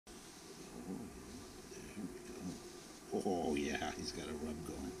Oh yeah, he's got a rub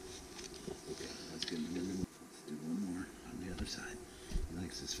going. Okay, let's do one more on the other side. He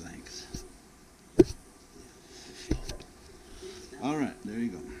likes his flanks. All right, there you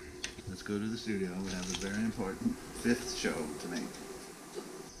go. Let's go to the studio. We have a very important 5th show to make. You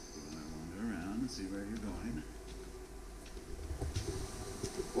want to wander around and see where you're going.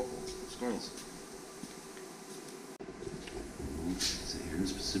 Whoa, squirrels. So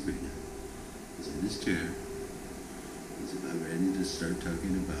here's Sabrina. He's in his chair. He's about ready to start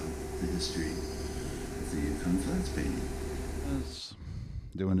talking about the history of the Yukon Flats painting. He's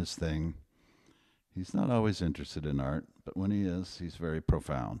doing his thing. He's not always interested in art, but when he is, he's very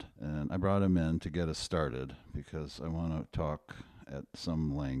profound. And I brought him in to get us started because I want to talk at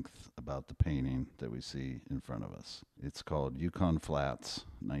some length about the painting that we see in front of us. It's called Yukon Flats,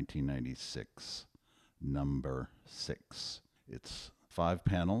 1996, number 6. It's 5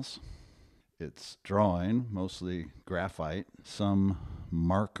 panels. It's drawing, mostly graphite, some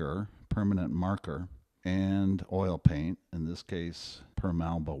marker, permanent marker, and oil paint, in this case,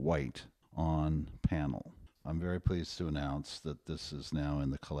 Permalba white, on panel. I'm very pleased to announce that this is now in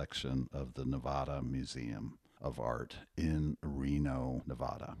the collection of the Nevada Museum of Art in Reno,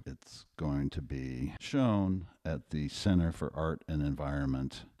 Nevada. It's going to be shown at the Center for Art and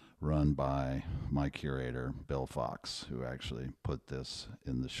Environment, run by my curator, Bill Fox, who actually put this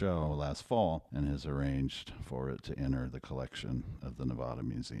in the show last fall and has arranged for it to enter the collection of the Nevada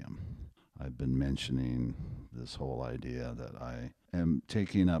Museum. I've been mentioning this whole idea that I am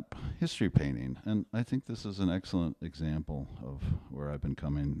taking up history painting, and I think this is an excellent example of where I've been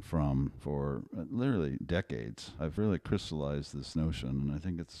coming from for literally decades. I've really crystallized this notion, and I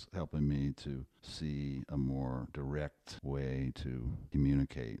think it's helping me to see a more direct way to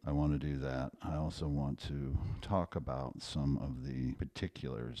communicate. I want to do that. I also want to talk about some of the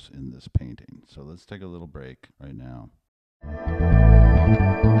particulars in this painting. So let's take a little break right now.